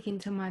sticking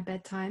to my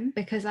bedtime,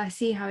 because I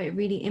see how it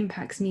really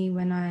impacts me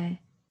when I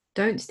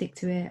don't stick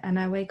to it, and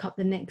I wake up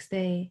the next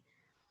day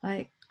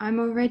like I'm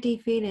already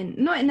feeling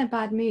not in a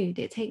bad mood.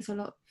 It takes a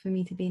lot for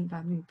me to be in a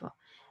bad mood, but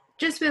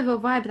just with a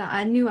vibe that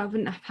I knew I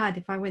wouldn't have had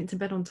if I went to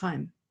bed on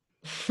time.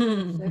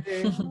 So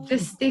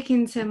just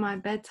sticking to my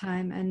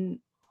bedtime and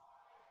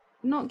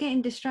not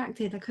getting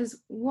distracted,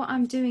 because what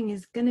I'm doing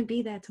is going to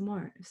be there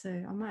tomorrow. So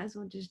I might as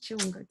well just chill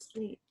and go to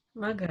sleep.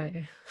 My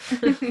guy.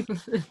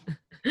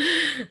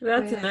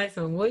 That's a nice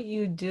one. What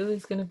you do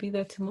is going to be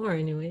there tomorrow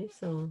anyway.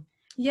 So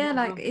yeah,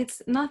 like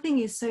nothing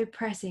is so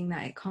pressing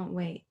that it can't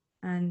wait.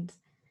 And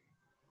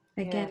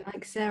again,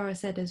 like Sarah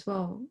said as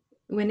well,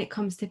 when it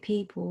comes to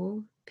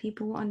people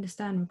will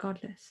understand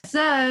regardless.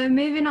 So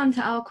moving on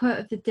to our quote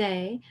of the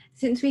day,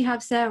 since we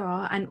have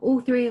Sarah and all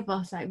three of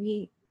us, like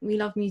we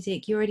love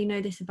music. You already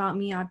know this about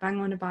me. I bang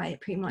on about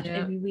it pretty much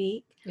every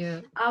week.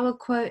 Yeah. Our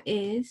quote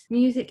is,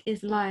 music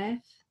is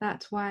life.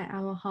 That's why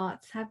our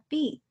hearts have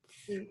beats.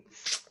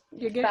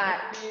 You're getting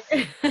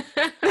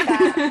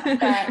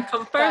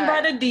confirmed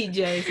by the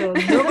DJ, so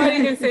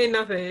nobody can say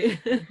nothing.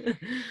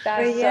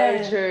 That's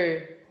so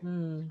true.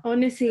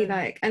 Honestly,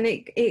 like, and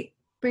it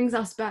brings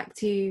us back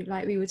to,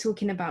 like, we were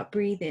talking about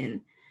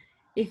breathing.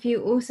 If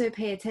you also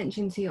pay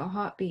attention to your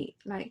heartbeat,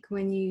 like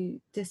when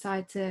you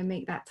decide to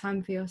make that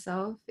time for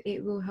yourself,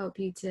 it will help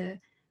you to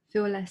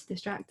feel less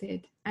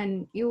distracted,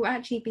 and you'll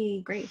actually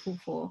be grateful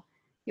for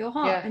your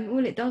heart and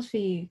all it does for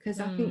you, because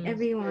I think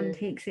everyone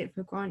takes it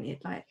for granted.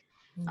 Like,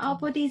 our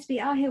bodies be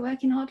out here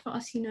working hard for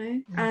us,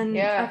 and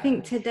I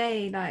think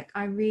today, like,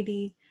 I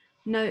really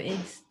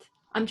noticed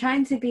I'm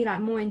trying to be like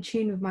more in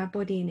tune with my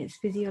body and its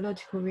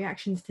physiological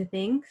reactions to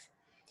things.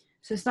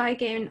 So I started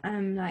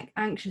getting like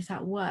anxious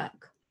at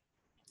work,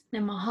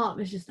 and my heart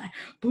was just like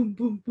boom,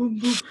 boom, boom,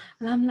 boom,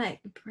 and I'm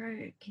like,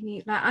 bro, can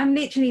you, like, I'm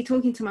literally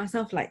talking to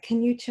myself like,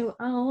 can you chill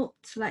out?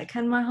 Like,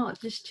 can my heart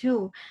just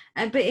chill?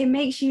 But it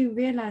makes you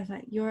realize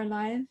like you're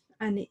alive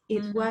and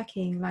it's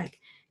working. Like,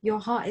 your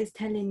heart is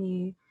telling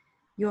you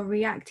you're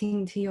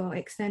reacting to your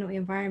external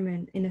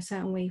environment in a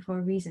certain way for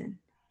a reason.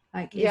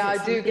 Like,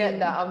 I do get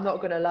that. I'm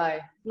not gonna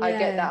lie. I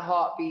get that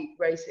heartbeat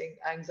racing,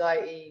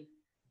 anxiety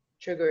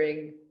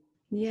triggering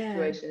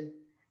situation.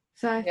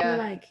 So I feel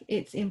like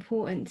it's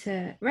important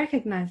to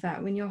recognize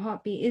that when your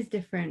heartbeat is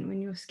different, when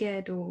you're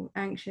scared or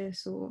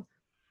anxious or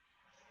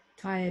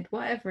tired,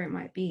 whatever it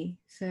might be.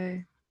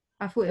 So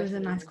I thought it was a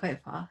nice quote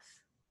for us.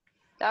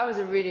 That was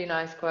a really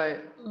nice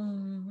quote.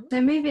 So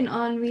moving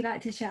on, we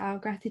like to share our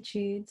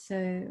gratitude.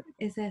 So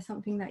is there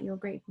something that you're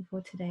grateful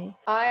for today?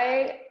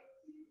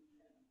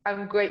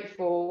 I'm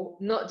grateful,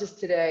 not just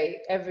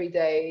today, every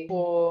day,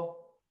 for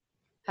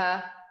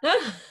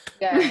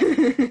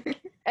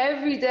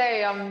every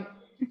day.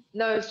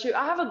 No, it's true.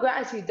 I have a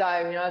gratitude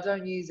diary and I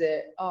don't use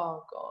it.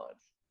 Oh God.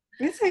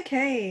 It's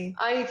okay.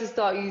 I need to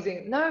start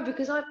using. No,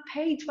 because I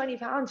paid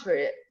 £20 for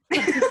it.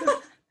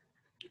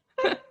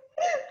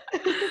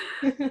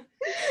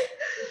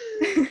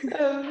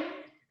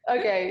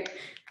 Okay,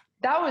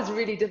 that was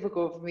really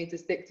difficult for me to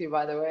stick to,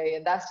 by the way,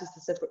 and that's just a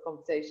separate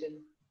conversation.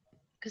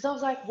 Because I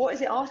was like, what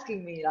is it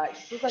asking me? Like, it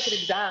feels like an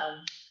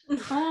exam.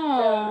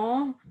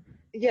 Oh.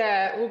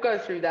 Yeah, we'll go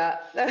through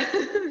that.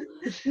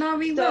 No,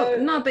 we will.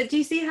 No, but do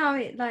you see how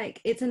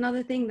it's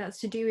another thing that's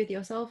to do with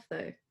yourself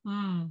though?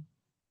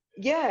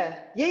 Yeah.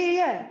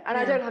 And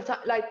I don't have time.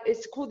 Like,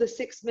 it's called the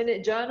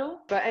 6-minute journal.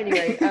 But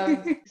anyway,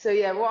 so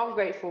yeah, what I'm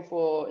grateful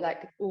for,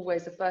 like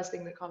always, the first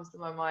thing that comes to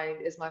my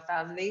mind is my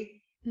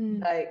family.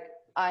 Like,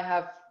 I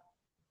have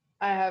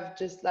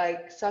just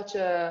like such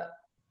a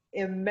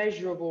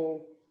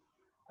immeasurable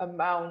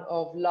amount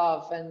of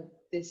love and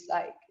this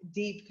like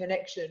deep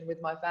connection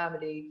with my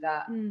family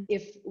that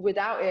if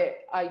without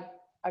it, I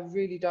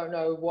really don't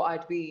know what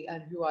I'd be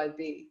and who I'd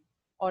be.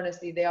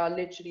 Honestly, they are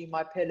literally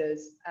my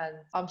pillars, and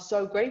I'm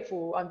so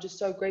grateful. I'm just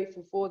so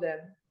grateful for them.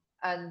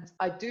 And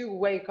I do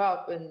wake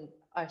up and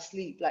I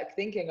sleep like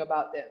thinking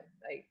about them.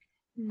 Like,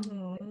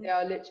 they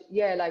are literally,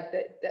 yeah, like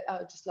I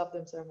just love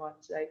them so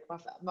much. Like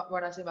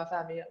when I say my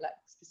family, like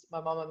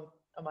my mom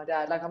and my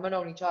dad. Like, I'm an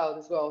only child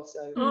as well,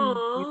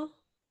 so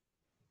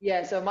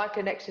yeah. So my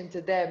connection to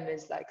them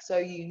is like so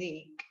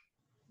unique.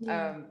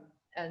 And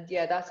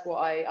yeah, that's what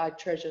I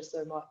treasure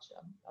so much.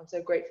 I'm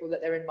so grateful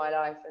that they're in my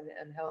life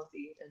and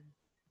healthy,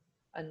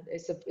 and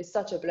it's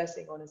such a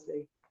blessing,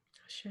 honestly.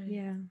 Sure.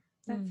 Yeah,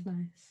 that's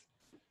nice.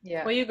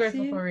 Yeah. What are you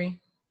grateful for,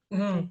 Ree?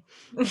 Okay.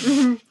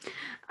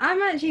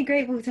 I'm actually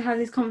grateful to have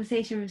this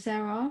conversation with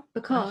Sarah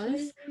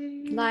because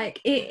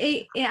like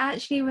it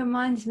actually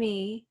reminds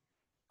me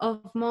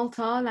of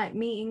Malta, like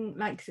meeting,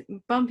 like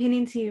bumping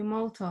into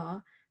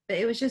Malta, but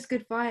it was just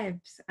good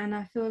vibes. And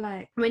I feel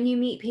like when you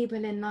meet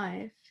people in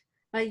life,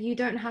 like you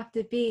don't have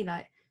to be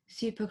like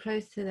super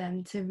close to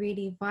them to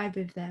really vibe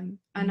with them.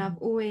 And I've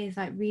always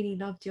like really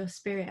loved your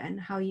spirit and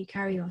how you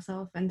carry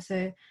yourself. And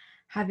so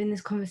having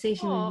this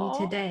conversation with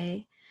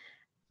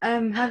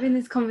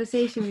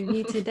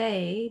you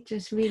today,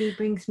 just really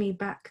brings me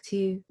back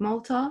to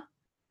Malta,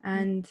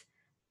 and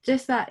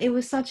just that it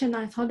was such a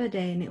nice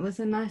holiday, and it was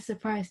a nice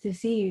surprise to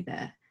see you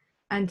there,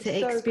 and to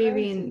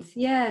experience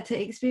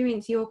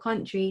your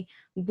country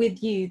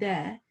with you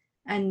there,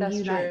 and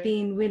you like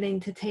being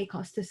willing to take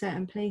us to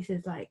certain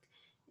places. Like,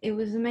 it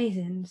was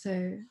amazing.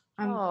 So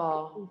I'm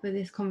grateful for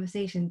this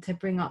conversation to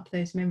bring up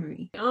those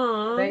memories.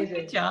 Oh, amazing.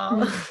 Good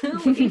job.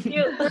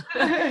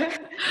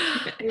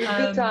 It was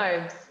good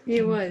times.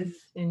 It was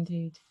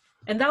indeed.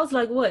 And that was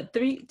like what,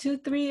 3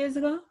 years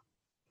ago?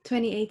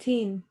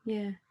 2018.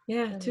 Yeah,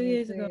 2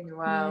 years ago.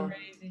 Wow.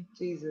 Crazy.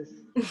 Jesus.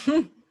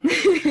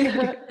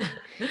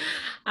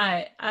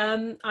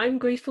 I'm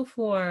grateful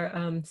for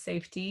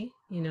safety,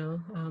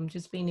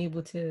 just being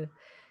able to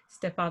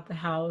step out the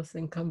house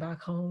and come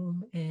back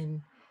home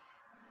and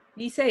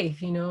be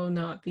safe,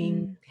 not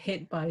being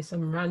hit by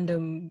some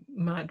random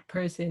mad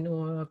person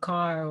or a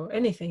car or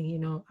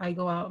anything. I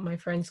go out, my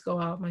friends go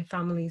out, my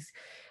families,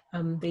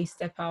 they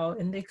step out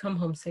and they come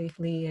home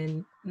safely,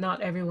 and not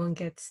everyone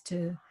gets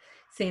to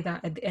say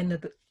that at the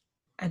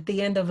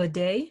end of a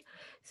day.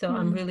 So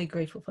I'm really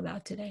grateful for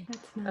that today.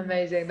 That's nice.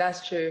 Amazing.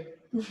 That's true.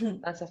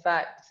 That's a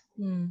fact.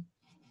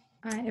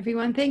 All right,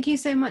 everyone. Thank you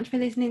so much for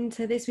listening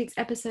to this week's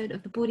episode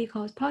of the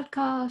BaldyCurls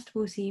podcast.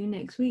 We'll see you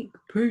next week.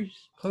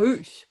 Peace.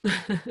 Thank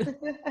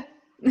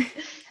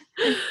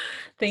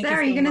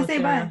Sarah, you you're going to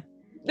say bye?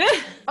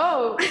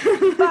 Oh,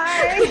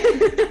 bye.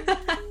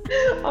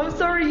 I'm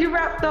sorry you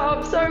wrapped that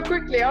up so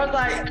quickly. I was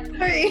like,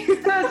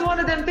 that's one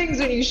of them things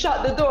when you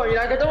shut the door, you're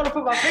like, I don't want to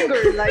put my finger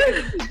in, like.